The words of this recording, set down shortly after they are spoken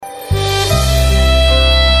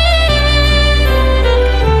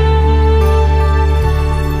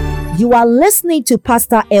You are listening to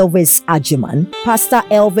Pastor Elvis Agyemang. Pastor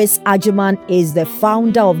Elvis Agyemang is the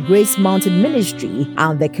founder of Grace Mountain Ministry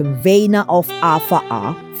and the convener of Alpha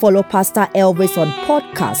R. Follow Pastor Elvis on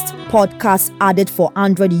podcast. Podcast added for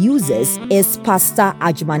Android users is Pastor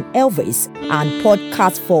Agyemang Elvis, and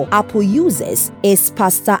podcast for Apple users is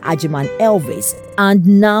Pastor Agyemang Elvis. And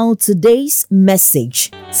now today's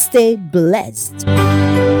message. Stay blessed.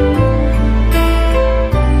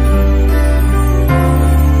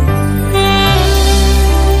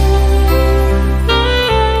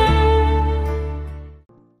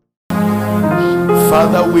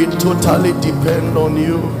 Father, we totally depend on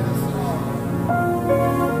you.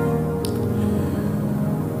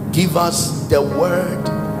 Give us the word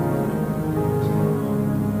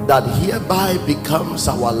that hereby becomes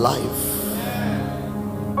our life.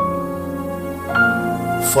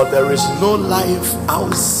 For there is no life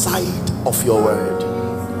outside of your word.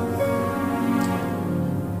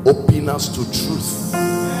 Open us to truth.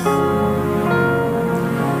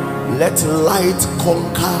 Let light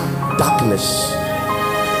conquer darkness.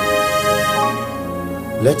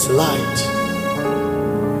 Let light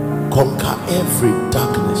conquer every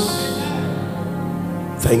darkness.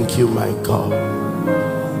 Thank you, my God.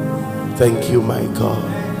 Thank you, my God.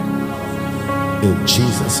 In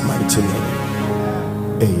Jesus' mighty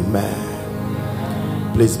name,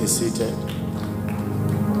 amen. Please be seated.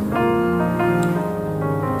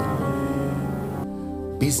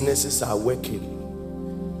 Businesses are working,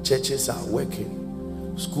 churches are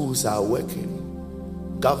working, schools are working.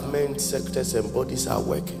 Government sectors and bodies are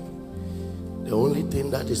working. The only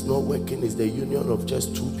thing that is not working is the union of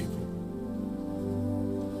just two people.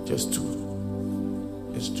 Just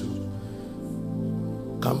two. Just two.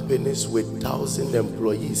 Companies with 1,000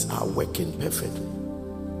 employees are working perfectly.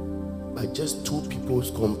 But just two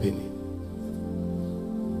people's company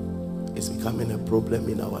is becoming a problem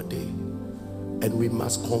in our day. And we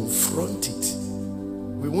must confront it.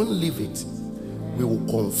 We won't leave it. We will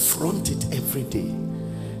confront it every day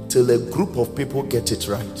till a group of people get it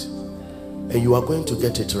right. And you are going to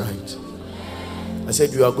get it right. I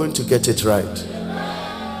said you are going to get it right.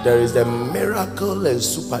 There is the miracle and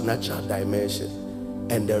supernatural dimension,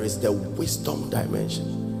 and there is the wisdom dimension.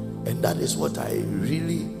 And that is what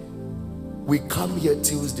we come here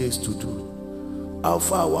Tuesdays to do.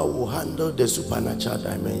 Alpha Hour will handle the supernatural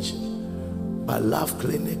dimension, but Love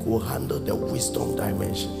Clinic will handle the wisdom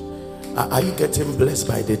dimension. Are you getting blessed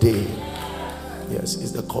by the day? Yes,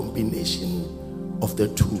 it's the combination of the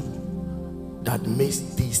two that makes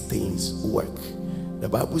these things work. The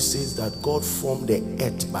Bible says that God formed the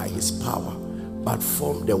earth by his power, but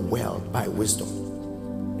formed the world by wisdom.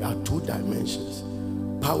 There are two dimensions.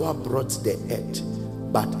 Power brought the earth,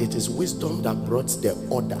 but it is wisdom that brought the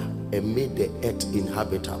order and made the earth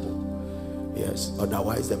inhabitable. Yes,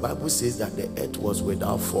 otherwise the Bible says that the earth was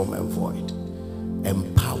without form and void,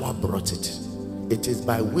 and power brought it. It is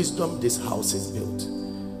by wisdom this house is built,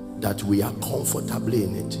 that we are comfortably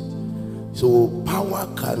in it. So power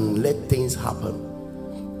can let things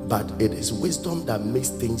happen, but it is wisdom that makes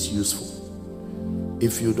things useful.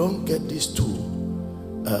 If you don't get these two,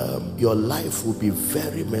 your life will be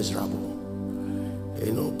very miserable.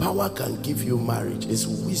 You know, power can give you marriage. It's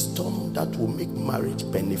wisdom that will make marriage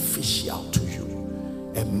beneficial to you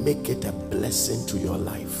and make it a blessing to your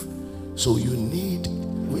life. So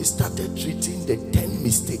we started treating the 10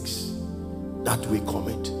 mistakes that we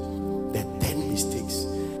commit. The 10 mistakes.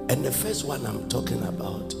 And the first one I'm talking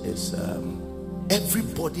about is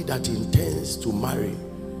everybody that intends to marry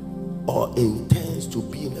or intends to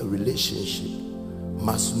be in a relationship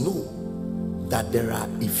must know that there are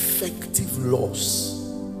effective laws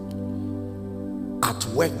at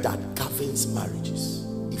work that governs marriages.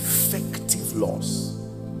 Effective laws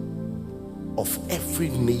of every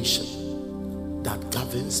nation that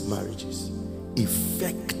governs marriages.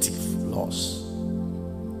 Effective laws.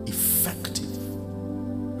 Effective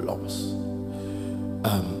laws.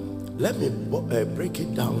 Let me break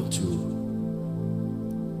it down to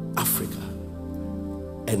Africa,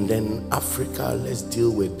 and then Africa, let's deal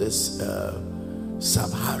with this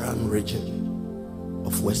sub-Saharan region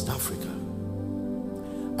of West Africa.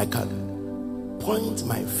 I can point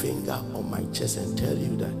my finger on my chest and tell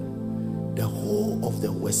you that the whole of the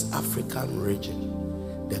West African region,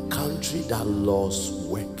 the country that loves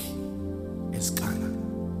work, is Ghana.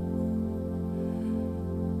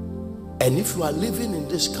 And if you are living in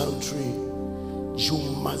this country, you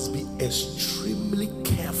must be extremely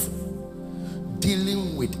careful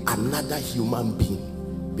dealing with another human being,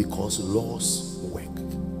 because laws work.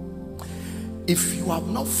 If you have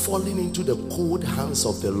not fallen into the cold hands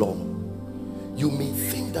of the law, You may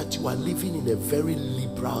think that you are living in a very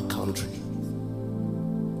liberal country.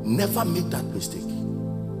 Never make that mistake.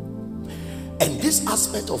 And this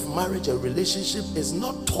aspect of marriage and relationship is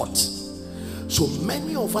not taught. So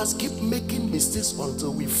many of us keep making mistakes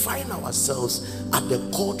until we find ourselves at the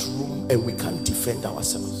courtroom and we can't defend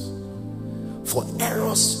ourselves for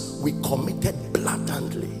errors we committed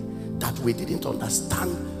blatantly, that we didn't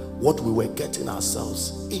understand what we were getting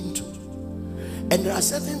ourselves into. And there are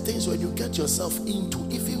certain things when you get yourself into,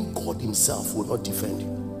 even God himself will not defend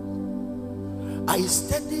you. I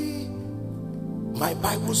study my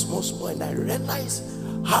Bible small, and I realize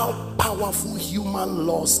how powerful human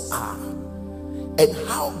laws are, and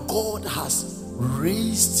how God has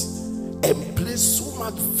raised and placed so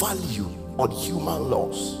much value on human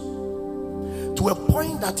laws, to a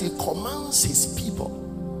point that he commands his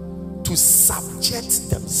people to subject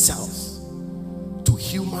themselves to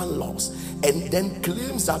human laws, and then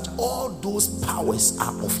claims that all those powers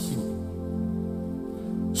are of him.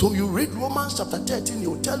 So you read Romans chapter 13, he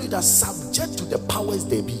will tell you that subject to the powers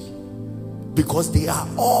they be, because they are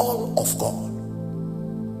all of God.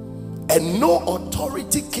 And no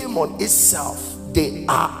authority came on itself. They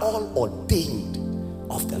are all ordained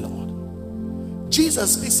of the Lord.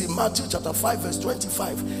 Jesus speaks in Matthew chapter 5 verse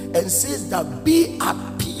 25 and says that be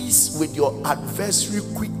at peace with your adversary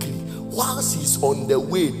quickly whilst he's on the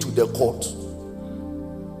way to the court.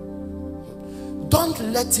 Don't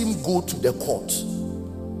let him go to the court.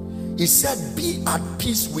 He said be at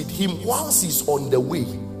peace with him whilst he's on the way.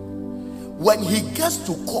 When he gets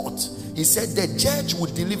to court, he said the judge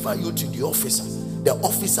will deliver you to the officer. The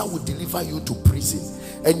officer will deliver you to prison.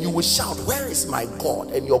 And you will shout, where is my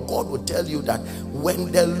God? And your God will tell you that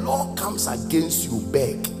when the law comes against you,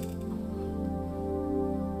 beg.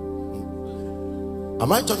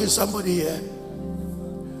 Am I talking to somebody here?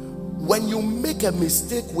 When you make a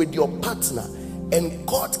mistake with your partner and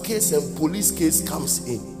court case and police case comes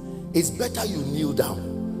in, it's better you kneel down.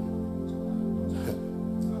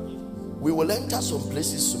 We will enter some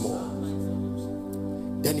places small.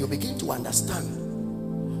 Then you begin to understand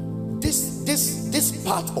this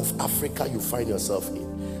part of Africa you find yourself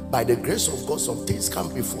in. By the grace of God, some things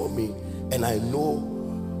come before me, and I know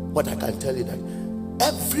what I can tell you, that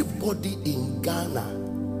everybody in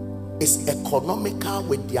Ghana is economical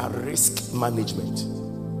with their risk management.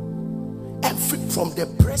 From the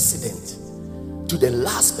president to the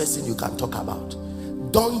last person you can talk about,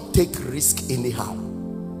 don't take risk anyhow.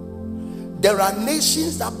 There are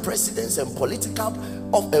nations that presidents and political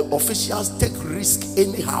officials take risk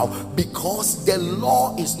anyhow because the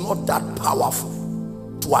law is not that powerful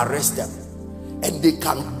to arrest them, and they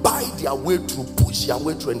can buy their way through, push their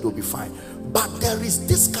way through, and they'll be fine. But there is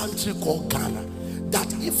this country called Ghana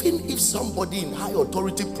that even if somebody in high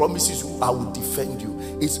authority promises you, I will defend you,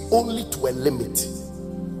 it's only to a limit.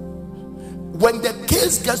 When the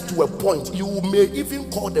case gets to a point, you may even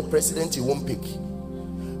call the president, he won't pick,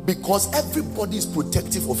 because everybody is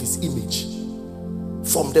protective of his image.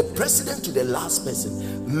 From the president to the last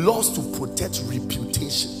person, laws to protect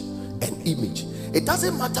reputation and image. It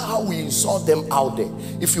doesn't matter how we insult them out there.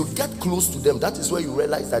 If you get close to them, that is where you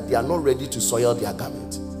realize that they are not ready to soil their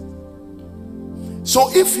garment. So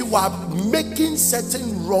if you are making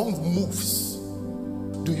certain wrong moves,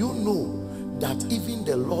 do you know that even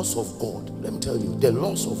the laws of God, let me tell you, the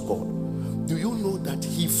laws of God, do you know that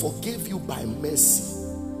he forgave you by mercy,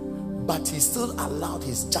 but he still allowed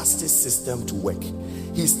his justice system to work?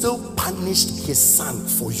 He still punished his son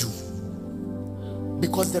for you.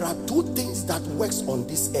 Because there are two things that works on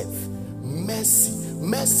this earth.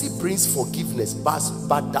 Mercy brings forgiveness,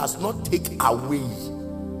 but does not take away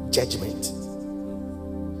judgment.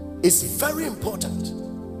 It's very important.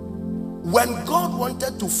 When God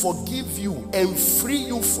wanted to forgive you and free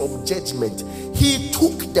you from judgment, he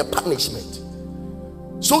took the punishment.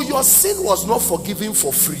 So your sin was not forgiven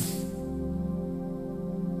for free.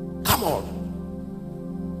 Come on.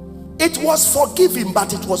 It was forgiven,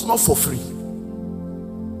 but it was not for free.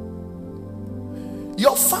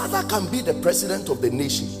 Your father can be the president of the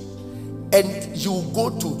nation and you go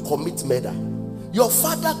to commit murder. Your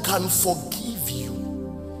father can forgive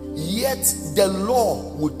you, yet the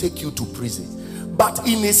law will take you to prison. But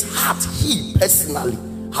in his heart, he personally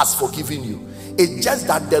has forgiven you. It's just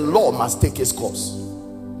that the law must take its course.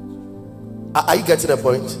 Are you getting the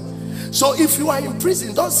point? So if you are in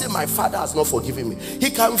prison, don't say my father has not forgiven me. He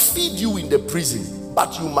can feed you in the prison,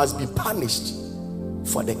 but you must be punished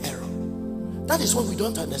for the error. That is what we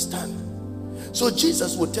don't understand. So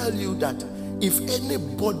Jesus will tell you that if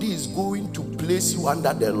anybody is going to place you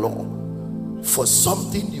under the law for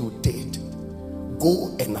something you did,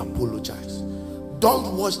 go and apologize.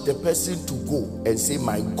 Don't watch the person to go and say,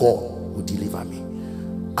 my God will deliver me.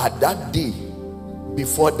 At that day,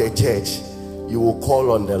 before the church, you will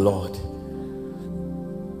call on the Lord.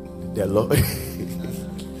 The Lord.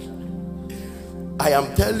 I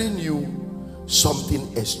am telling you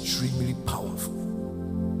something extremely powerful,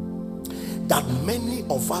 that many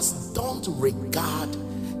of us don't regard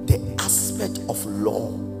the aspect of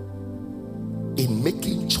law in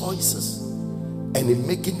making choices and in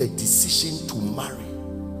making a decision to marry.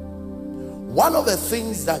 One of the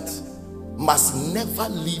things that must never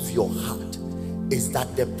leave your heart is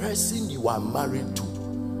that the person you are married to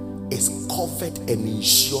is covered and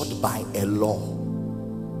insured by a law.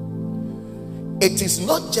 It is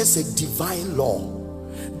not just a divine law.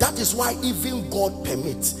 That is why even God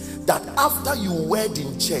permits that after you wed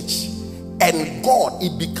in church and God,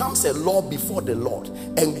 it becomes a law before the Lord,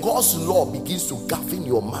 and God's law begins to govern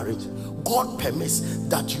your marriage. God permits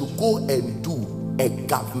that you go and do a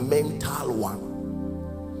governmental one,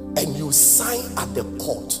 and you sign at the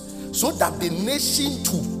court, so that the nation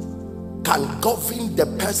too can govern the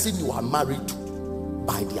person you are married to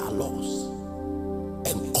by their laws,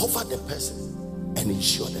 and cover the person and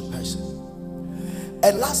insure the person.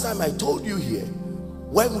 And last time I told you here,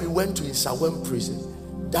 when we went to Nsawam prison,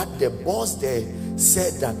 that the boss there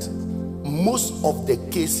said that most of the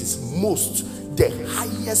cases, the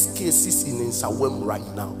highest cases in Nsawam right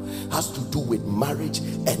now has to do with marriage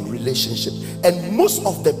and relationship. And most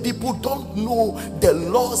of the people don't know the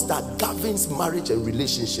laws that governs marriage and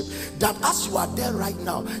relationship. That as you are there right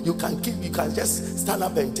now, you can just stand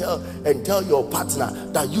up and tell your partner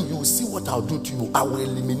that you will see what I'll do to you. I will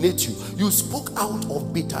eliminate you. You spoke out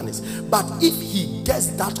of bitterness. But if he gets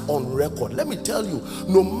that on record, let me tell you,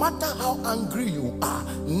 no matter how angry you are,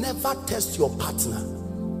 never test your partner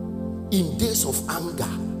in days of anger.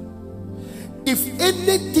 If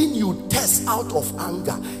anything you test out of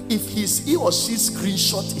anger, if he or she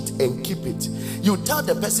screenshot it and keep it, you tell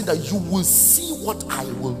the person that you will see what I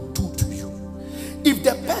will do to you. If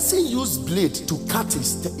the person used blade to cut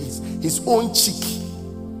his own cheek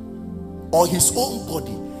or his own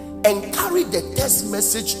body and carry the text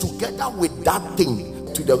message together with that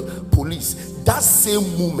thing to the police, that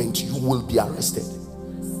same moment you will be arrested.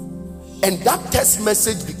 And that text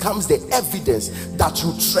message becomes the evidence that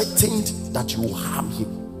you threatened that you will harm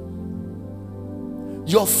him.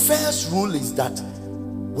 Your first rule is that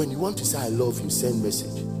when you want to say I love you, send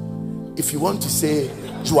message. If you want to say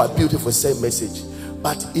you are beautiful, send message.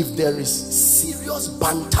 But if there is serious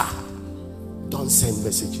banter, don't send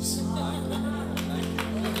messages.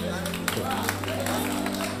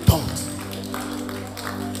 Don't.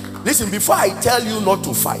 Listen, before I tell you not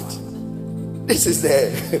to fight, this is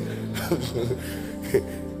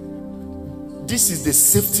the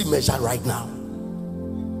safety measure right now.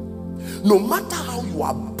 No matter how you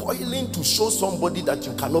are boiling to show somebody that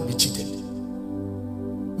you cannot be cheated,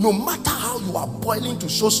 no matter how you are boiling to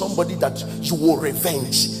show somebody that you will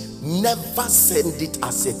revenge, never send it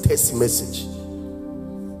as a text message.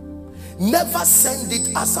 Never send it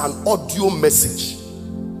as an audio message.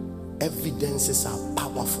 Evidences are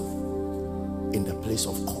powerful in the place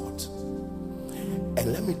of court.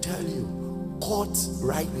 And let me tell you, court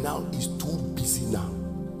right now is too busy now,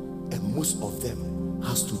 and most of them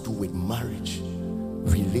has to do with marriage,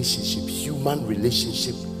 relationship, human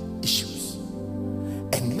relationship issues.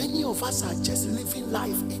 And many of us are just living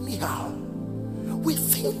life anyhow. We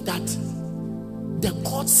think that the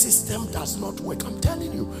court system does not work. I'm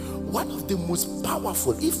telling you, one of the most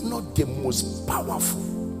powerful, if not the most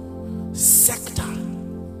powerful sector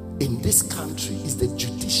in this country is the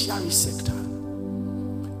judiciary sector.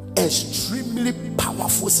 Extremely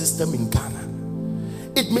powerful system in Ghana.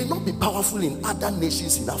 It may not be powerful in other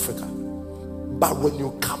nations in Africa, but when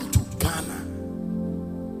you come to Ghana,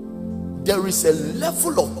 there is a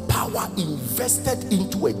level of power invested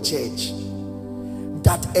into a judge,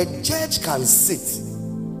 that a judge can sit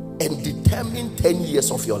and determine 10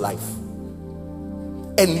 years of your life,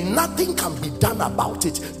 and nothing can be done about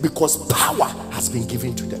it because power has been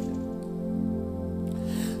given to them.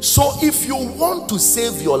 So if you want to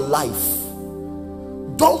save your life,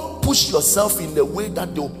 don't push yourself in the way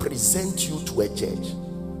that they'll present you to a judge.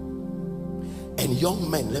 And young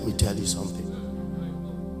men, let me tell you something.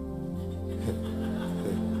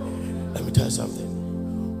 Let me tell you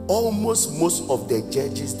something. Almost most of the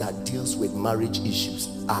judges that deals with marriage issues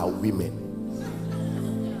are women.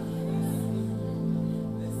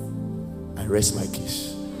 I rest my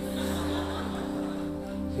case.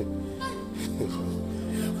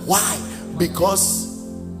 Why? Because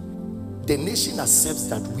the nation accepts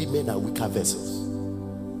that women are weaker vessels.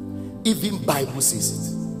 Even Bible says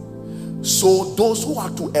it. So those who are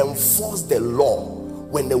to enforce the law,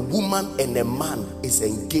 when a woman and a man is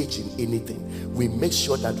engaged in anything, we make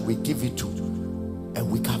sure that we give it to a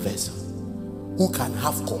weaker vessel who can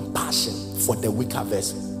have compassion for the weaker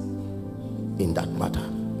vessel in that matter.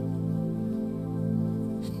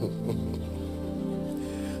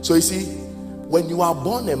 So you see, when you are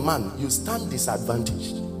born a man, you stand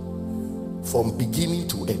disadvantaged from beginning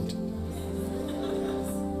to end.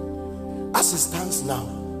 As it stands now,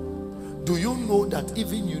 do you know that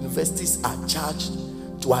even universities are charged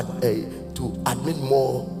to admit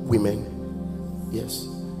more women? Yes.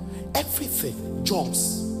 Everything,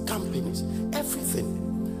 jobs, companies, everything.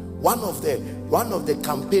 One of the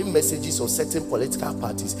campaign messages of certain political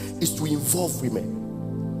parties is to involve women.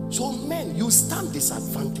 So men, you stand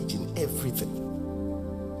disadvantaged in everything.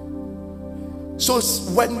 So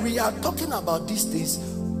when we are talking about these things,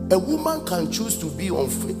 a woman can choose to be on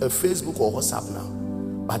Facebook or WhatsApp now,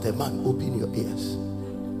 but a man, open your ears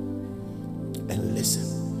and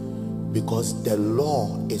listen, because the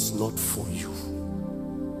law is not for you.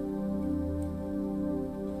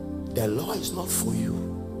 The law is not for you.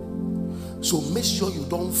 So make sure you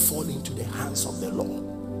don't fall into the hands of the law.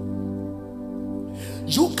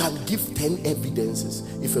 You can give 10 evidences.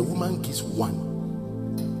 If a woman gives one,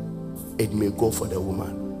 it may go for the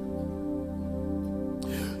woman.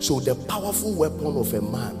 So the powerful weapon of a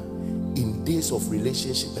man in days of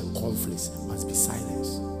relationship and conflicts must be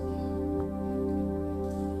silence.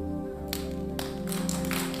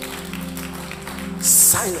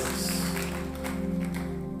 Silence.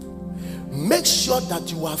 Make sure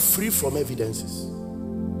that you are free from evidences.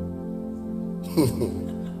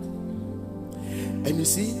 And you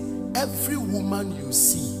see, every woman you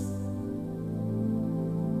see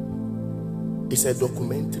is a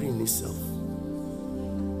documentary in itself.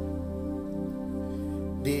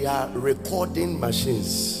 They are recording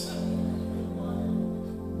machines.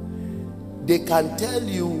 They can tell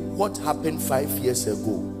you what happened 5 years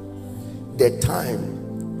ago, the time,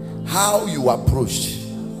 how you approached.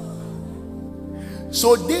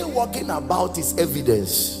 So they walking about is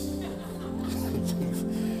evidence.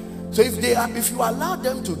 So if you allow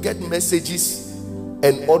them to get messages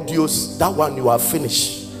and audios, that one you are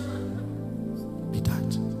finished. Be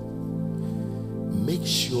that. Make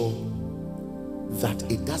sure that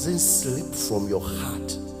it doesn't slip from your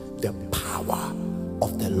heart the power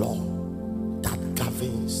of the law that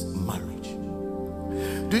governs marriage.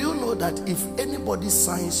 Do you know that if anybody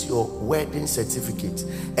signs your wedding certificate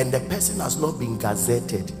and the person has not been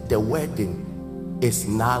gazetted, the wedding is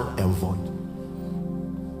null and void?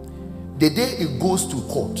 The day it goes to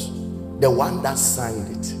court, the one that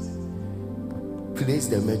signed it plays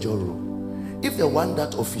the major role. If the one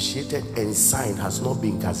that officiated and signed has not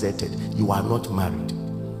been gazetted, you are not married.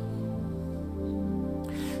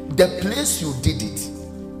 The place you did it,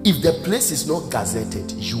 if the place is not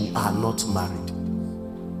gazetted, you are not married.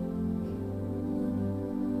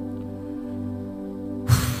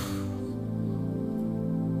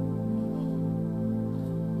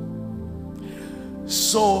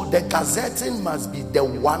 So the gazetting must be the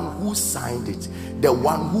one who signed it, the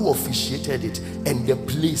one who officiated it, and the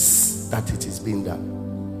place that it is being done.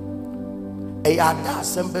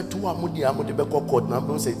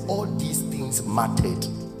 All these things mattered.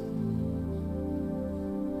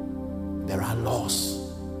 There are laws.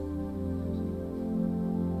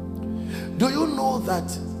 Do you know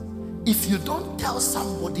that if you don't tell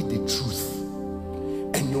somebody the truth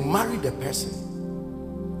and you marry the person,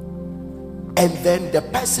 and then the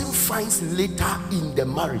person finds later in the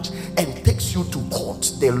marriage and takes you to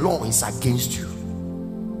court, the law is against you?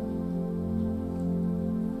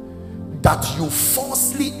 That you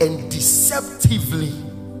falsely and deceptively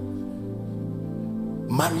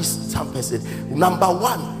marry some person. Number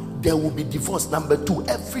one, there will be divorce. Number two,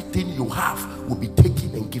 everything you have will be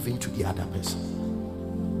taken and given to the other person.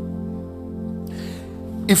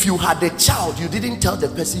 If you had a child, you didn't tell the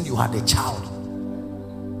person you had a child,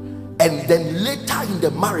 and then later in the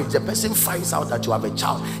marriage the person finds out that you have a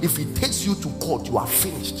child, if he takes you to court, you are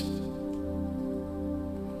finished.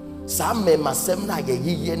 Some men must say, "Na ye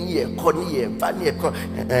ye ni e ko ni e ba ni e ko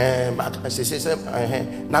say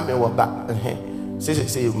na me wo ba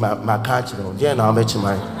say ma catch no je na me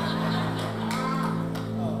chimai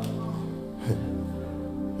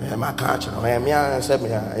ma catch no me an say me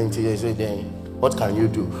enti say den what can you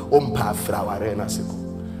do? Pa fraware na seko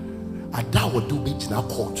ada wo do be na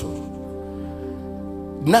court."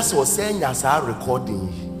 Nas was saying as our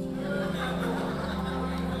recording.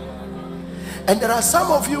 And there are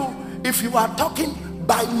some of you, if you are talking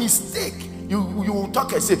by mistake, you will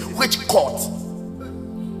talk and say, which court?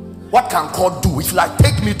 What can court do? If you like,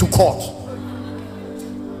 take me to court.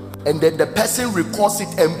 and then the person records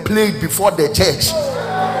it and play it before the church.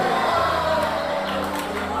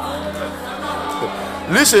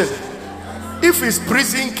 Listen, if it's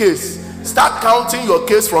prison case, start counting your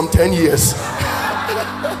case from 10 years.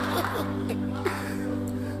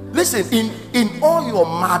 Listen, in all your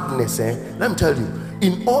madness, let me tell you,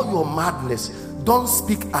 in all your madness, don't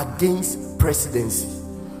speak against presidency,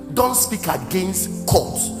 don't speak against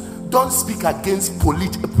courts, don't speak against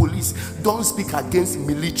police, don't speak against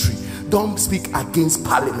military, don't speak against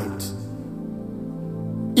parliament.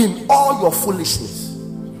 In all your foolishness,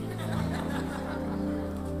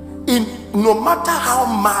 no matter how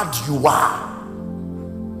mad you are,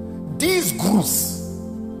 these groups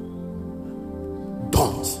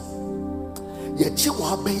don't.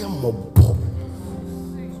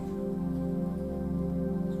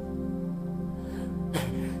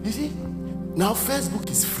 You see, now Facebook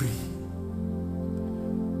is free.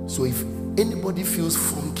 So if anybody feels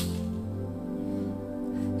funky,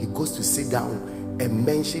 he goes to sit down and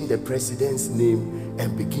mention the president's name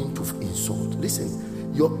and begin to insult. Listen,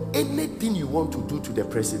 anything you want to do to the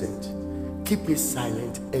president, keep it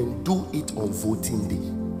silent and do it on voting day.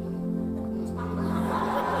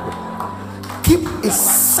 Keep it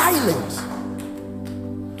silent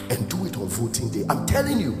and do it on voting day. I'm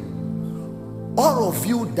telling you, all of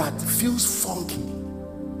you that feels funky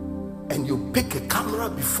and you pick a camera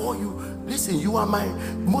before you, listen,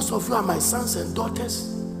 most of you are my sons and daughters,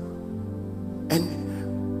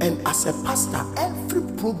 and as a pastor, every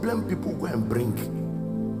problem people go and bring,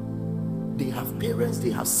 they have parents, they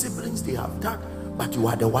have siblings, they have that, but you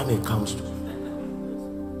are the one it comes to.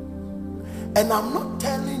 And I'm not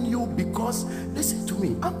telling you because, listen to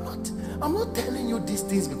me, I'm not telling you these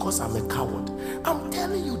things because I'm a coward. I'm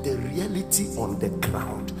telling you the reality on the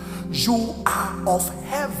ground. You are of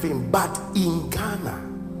heaven, but in Ghana.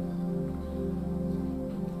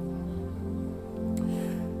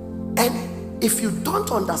 And if you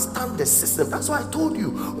don't understand the system, that's why I told you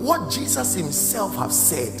what Jesus himself has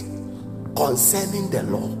said concerning the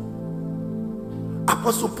law.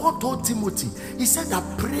 Apostle Paul told Timothy, he said that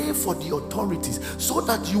pray for the authorities so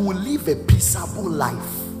that you will live a peaceable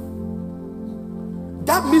life.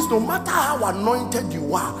 That means no matter how anointed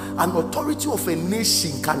you are, an authority of a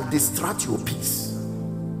nation can distract your peace.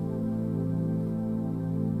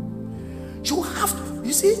 You have to,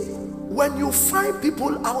 you see, when you find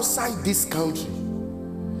people outside this country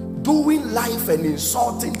doing life and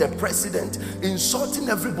insulting the president, insulting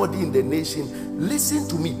everybody in the nation, listen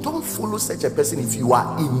to me, don't follow such a person if you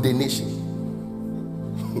are in the nation.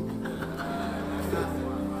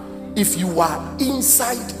 If you are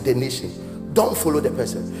inside the nation, don't follow the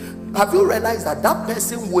person. Have you realized that that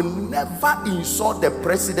person will never insult the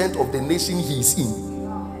president of the nation he is in?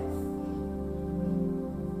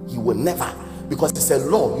 He will never, because it's a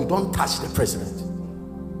law, you don't touch the president.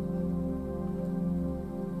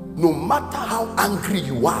 No matter how angry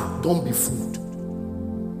you are, don't be fooled.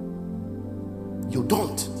 You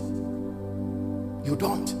don't.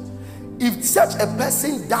 If such a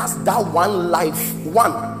person does that one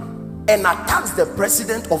and attacks the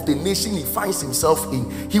president of the nation he finds himself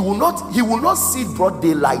in, he will not see broad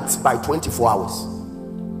daylight by 24 hours.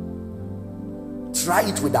 Try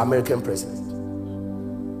it with the American president.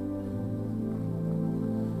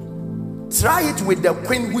 Try it with the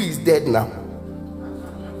queen who is dead now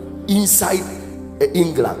inside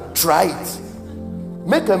England. Try it.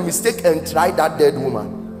 Make a mistake and try that dead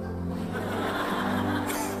woman.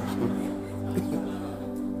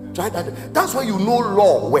 Try that. That's why you know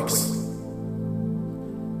law works.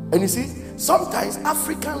 And you see, sometimes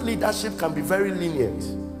African leadership can be very lenient,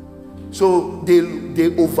 so they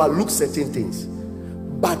overlook certain things.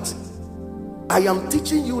 But I am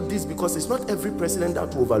teaching you this because it's not every president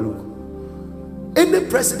that will overlook. Any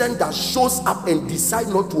president that shows up and decides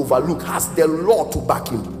not to overlook has the law to back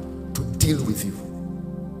him to deal with you.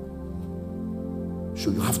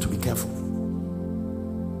 So you have to be careful.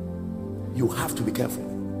 You have to be careful.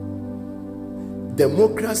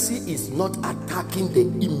 Democracy is not attacking the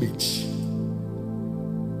image.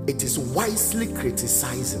 It is wisely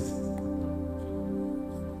criticizing.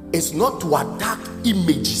 It's not to attack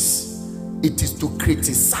images. It is to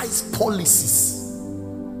criticize policies.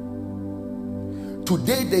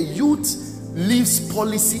 Today the youth leaves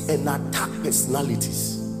policy and attack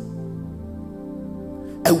personalities.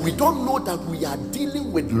 And we don't know that we are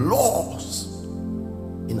dealing with laws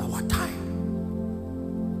in our time.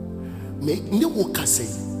 Make no worker say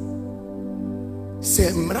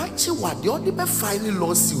mrachi what the other be filing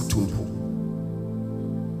lawsuit to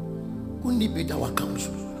who need be our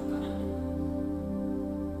council.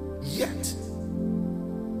 Yet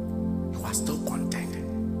you are still contending.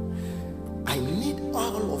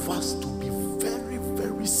 all of us to be very,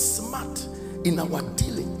 very smart in our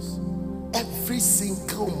dealings. Every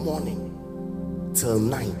single morning till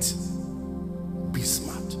night, be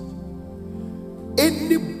smart.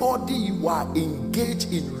 Anybody you are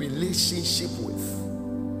engaged in relationship with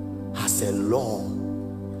has a law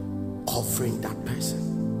covering that person.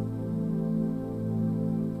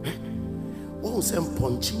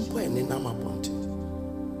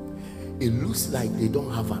 It looks like they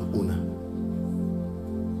don't have an owner.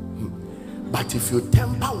 But if you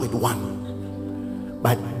tamper with one,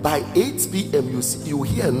 but by 8 p.m. you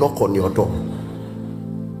hear a knock on your door.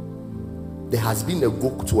 There has been a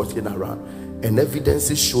goat walking around, and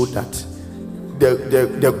evidences show that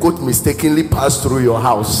the goat mistakenly passed through your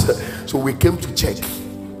house. So we came to check.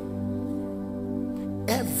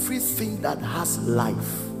 Everything that has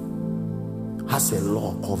life has a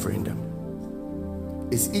law covering them.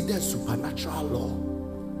 It's either a supernatural law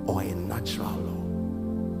or a natural law.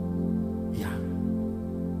 Yeah.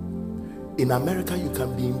 In America, you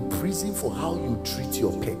can be in prison for how you treat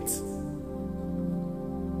your pets.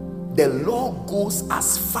 The law goes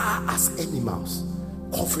as far as animals,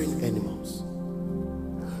 covering animals.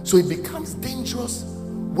 So it becomes dangerous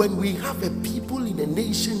when we have a people in a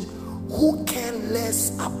nation who care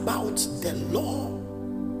less about the law.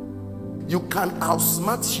 You can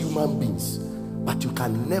outsmart human beings, but you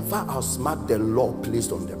can never outsmart the law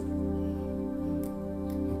placed on them.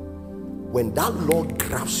 When that law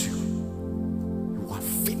grabs you, you are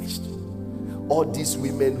finished. All these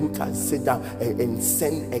women who can sit down and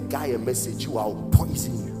send a guy a message, you will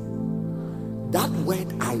poison you. That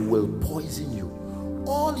word, I will poison you,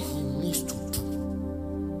 all he needs to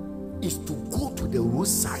do is to go to the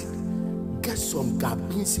roadside, get some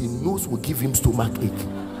garbins he knows will give him stomach ache.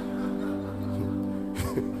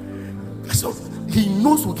 So he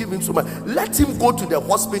knows will give him stomach. Let him go to the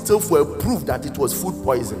hospital for a proof that it was food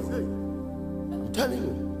poisoning. I'm telling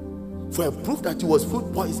you, for a proof that it was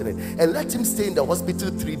food poisoning, and let him stay in the hospital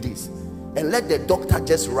 3 days, and let the doctor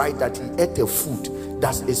just write that he ate a food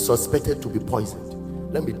that is suspected to be poisoned.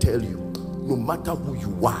 Let me tell you, no matter who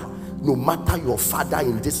you are, no matter your father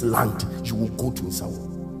in this land, you will go to Nsawo.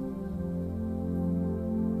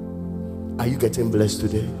 Are you getting blessed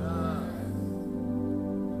today?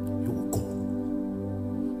 You will go.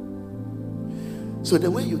 So the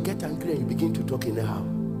way you get angry and you begin to talk in the house,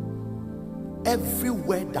 every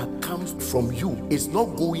word that comes from you is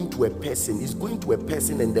not going to a person, it's going to a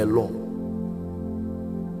person and the law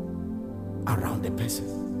around the person.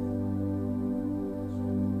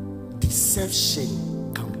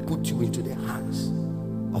 Deception can put you into the hands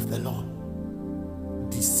of the law.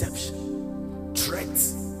 Deception,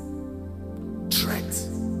 threats,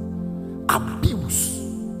 abuse.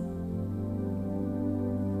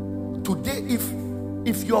 Today,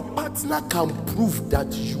 if your partner can prove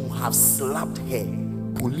that you have slapped her,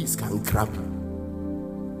 police can grab you.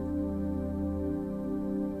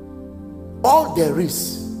 All there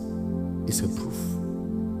is a proof.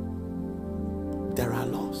 There are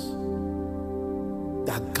laws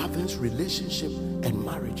that governs relationship and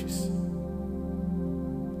marriages.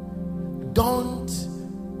 Don't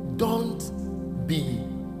be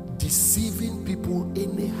deceiving people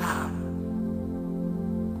anyhow.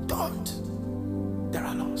 Don't. There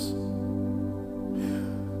are laws.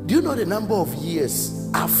 Do you know the number of years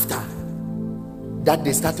after that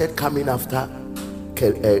they started coming after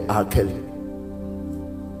R. Kelly?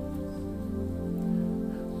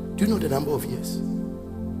 Do you know the number of years?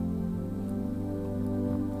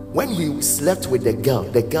 When he slept with the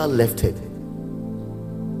girl left him.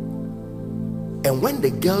 And when the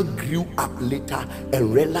girl grew up later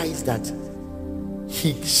and realized that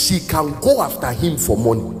she can go after him for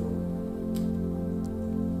money,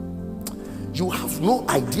 you have no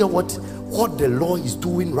idea what the law is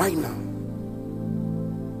doing right now.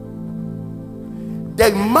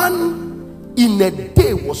 The man in a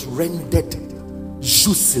day was rendered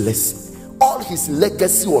useless. All his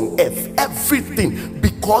legacy on earth, everything,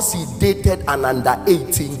 because he dated an under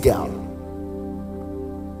 18 girl.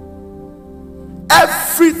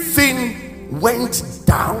 Everything went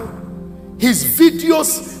down. His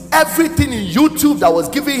videos, everything in YouTube that was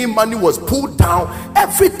giving him money was pulled down.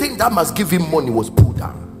 Everything that must give him money was pulled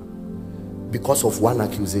down because of one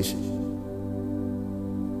accusation.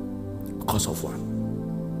 Because of one.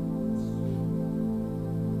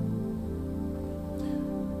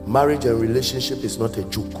 Marriage and relationship is not a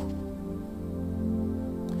joke.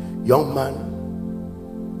 Young man,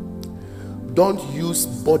 don't use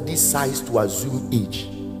body size to assume age.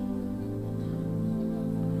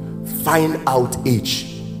 Find out age.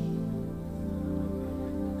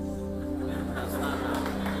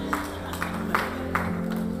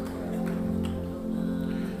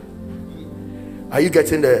 Are you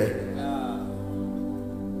getting there?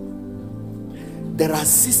 There are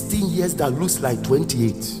 16 years that looks like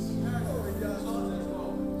 28.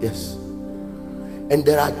 Yes. And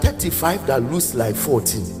there are 35 that looks like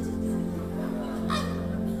 14.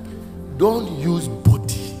 Don't use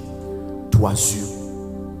body to assume.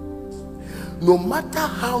 No matter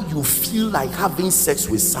how you feel like having sex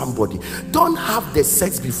with somebody, don't have the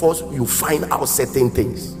sex before you find out certain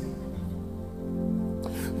things.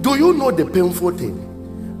 Do you know the painful thing?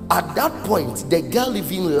 At that point, the girl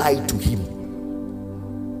even lied to him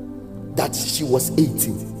that she was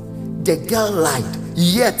 18. The girl lied,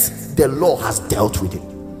 yet the law has dealt with it.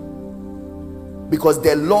 Because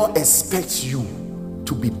the law expects you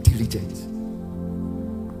to be diligent.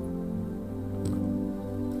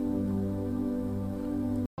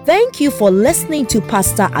 Thank you for listening to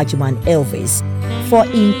Pastor Agyman Elvis. For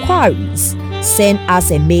inquiries, send us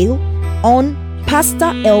a mail on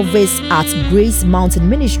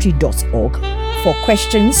pastorelvis@gracemountainministry.org. For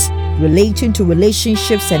questions relating to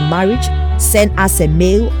relationships and marriage, send us a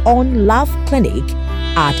mail on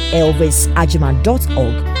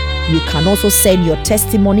loveclinic@elvisagyman.org. You can also send your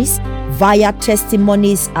testimonies via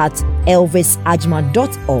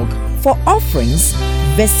testimonies@elvisagyman.org. For offerings,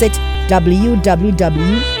 visit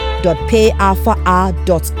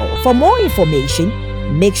www.payalpha.org. For more information,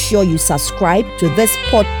 make sure you subscribe to this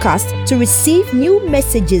podcast to receive new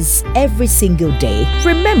messages every single day.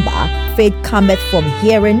 Remember, faith cometh from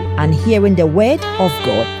hearing, and hearing the word of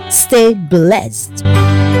God. Stay blessed.